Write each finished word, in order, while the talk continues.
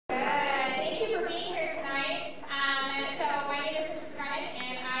Thank you for being here tonight. So my name is Mrs. Brennan,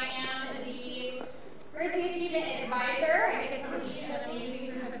 and I am the Grizzly Achievement Advisor. I get to lead an amazing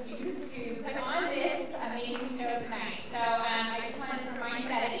group of students to put on this amazing show tonight. So I just wanted to remind you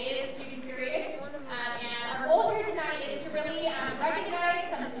that it is student period, and our goal here tonight is to really recognize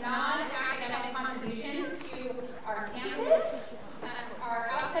some non-academic contributions to our campus, our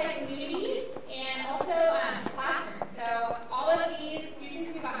outside community, and also classrooms. So all of these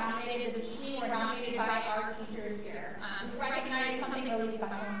students who got nominated this evening were nominated by our teachers here. We recognize something really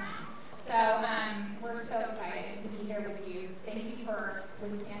special. So we're so excited to be here with you. Thank you for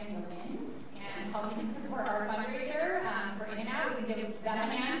withstanding the wind and helping support our fundraiser for In and Out. We can give them a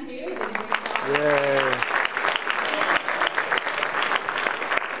hand too. Yay.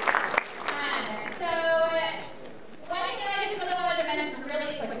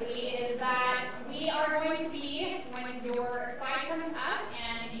 Your slide comes up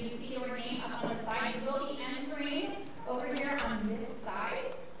and you see your name up on the side. You will be entering over here on this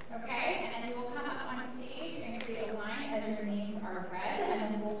side, okay? And then you will come up on stage and create a line as your names are read, and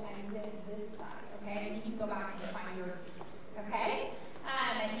then we'll exit this side, okay? And you can go back and find your seats, okay?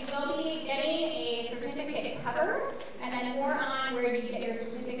 You will be getting a certificate cover, and then more on where you get your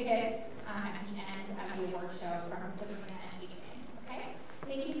certificates at the end of the award show from Sabrina and Evening, okay?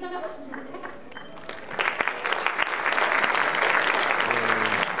 Thank you so much.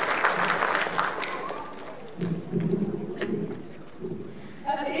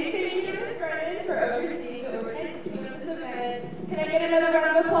 A big thank you to Ms. Brennan for overseeing the organization of this event. Can I get another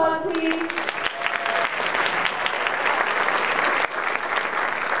round of applause, please?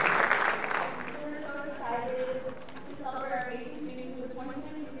 We're so excited to celebrate our amazing students with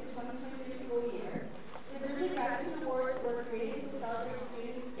 2022 to 2023 school year. The Grizzly Gratitude Awards were created to celebrate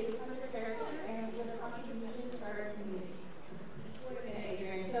students based on their character and their contributions to our community. Wait a minute,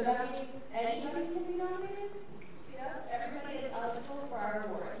 Adrian. So that means anybody can be nominated? Everybody is eligible for our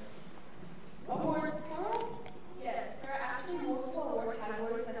awards. Awards plural? Yes, there are actually multiple award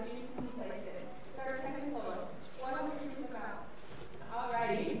categories that students can be placed in. There are 10 in total. One will be them out.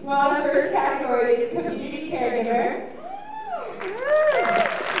 Alrighty. Well, the first category is community caregiver.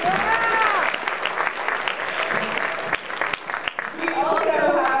 We also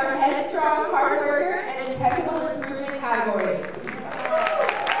have our headstrong, hard worker, and impeccable improvement categories.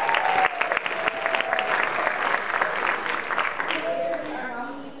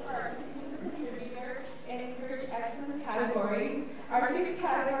 Categories. Our sixth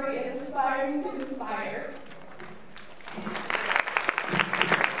category is aspiring to inspire.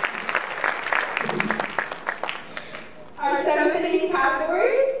 Our seventh and eighth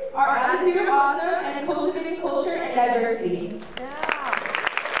categories are attitude of awesome and cultivating culture and diversity.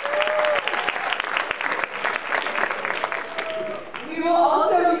 We will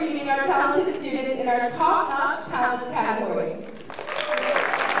also be meeting our talented students in our top-notch talents category.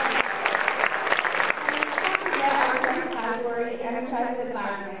 Category, energized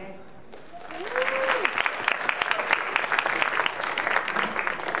environment.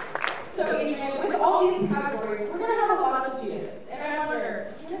 So, Adrian, with all these categories, we're going to have a lot of students. And I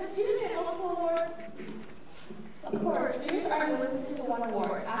wonder, can a student get multiple awards? Of course, students aren't limited to one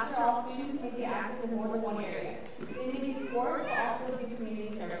award. After all, students may be active in more than one area. They may do sports, but also do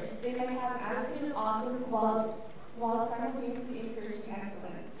community service. They may have an attitude of awesome while simultaneously encouraging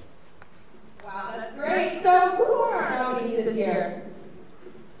excellence. Wow, that's great. So who are our nominees this year?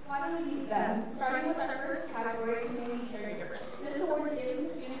 Why don't we meet them? Starting with our first category, community caregiver. This award is given to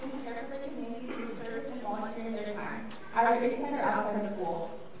students who care for the community through service and volunteering their time, either inside or outside of school.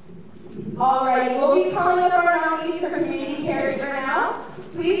 Alrighty, we'll be calling up our nominees for community caregiver now.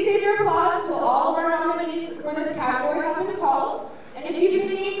 Please save your applause till all of our nominees for this category have been called. And if you've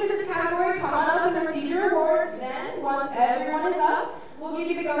been named for this category, come on up and receive your award. Then, once everyone is up, we'll give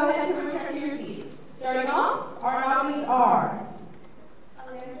you the go-ahead to return to your seats. Starting off, our nominees are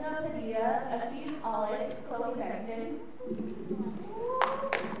Alejandra Padilla, Assis Olive, Chloe Benson,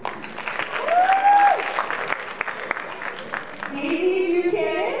 Daisy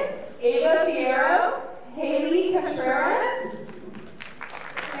Buchanan, Ava Fierro, Haley Contreras,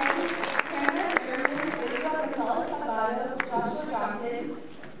 Cameron German, Isabel Gonzalez Salgado, Joshua Johnson,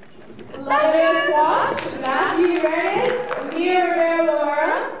 Laura Swash, Matthew Rennes, Mia Rivera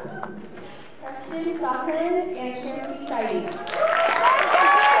Laura, Preston Socklin, and Shamsi Saidi.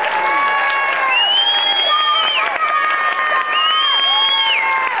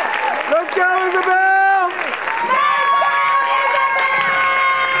 Let's go, Isabel!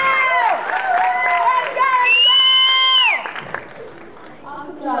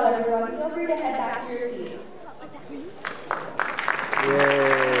 Awesome job, everyone. Feel free to head back to your seats.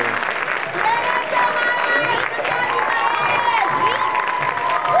 Yay.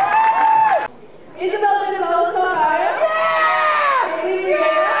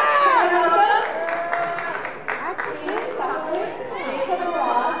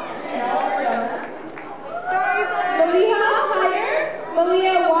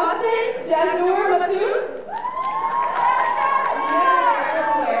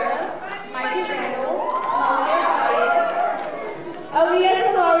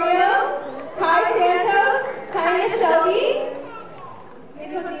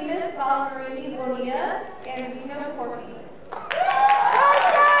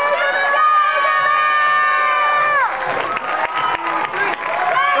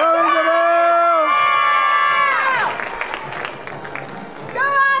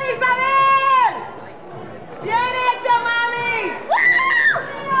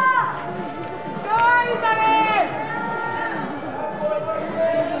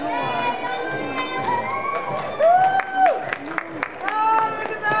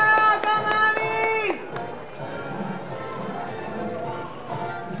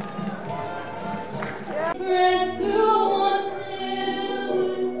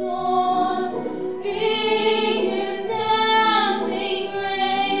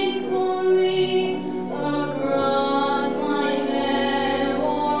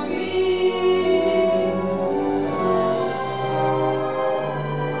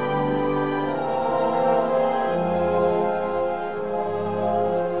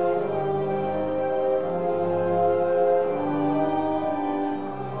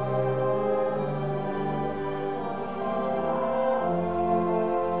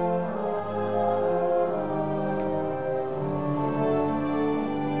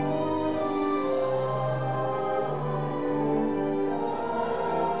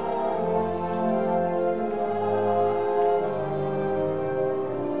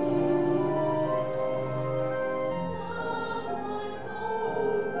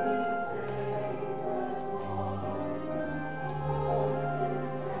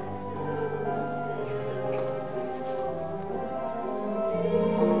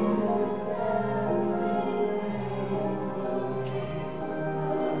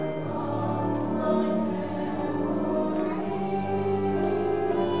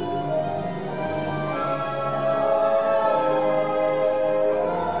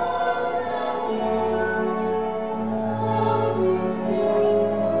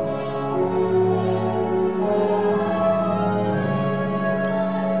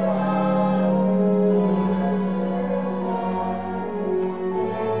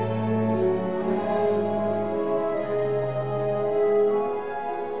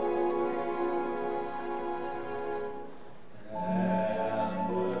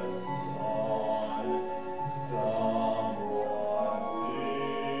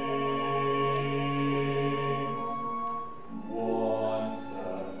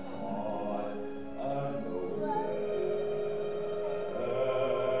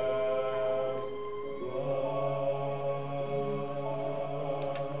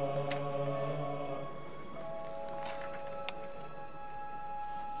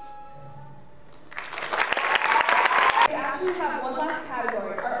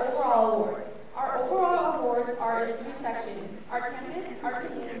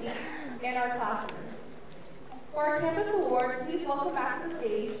 For our campus award, please welcome back to the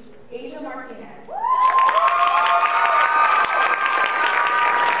stage, Asia Martinez.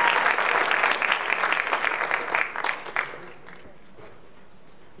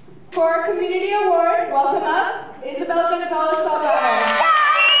 For our community award, welcome up, Isabel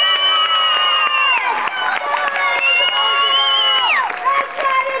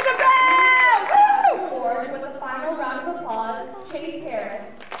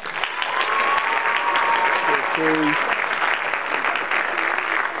Grizzly.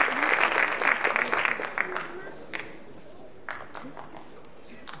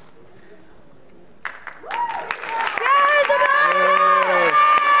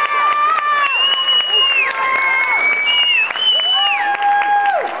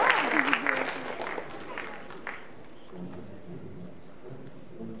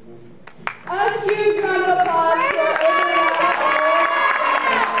 A huge round of applause for Isabel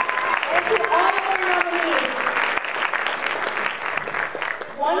and to all of our nominees.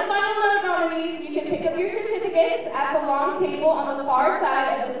 One final note, nominees, you can pick up your certificates at the long table on the far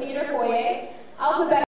side of the theater foyer.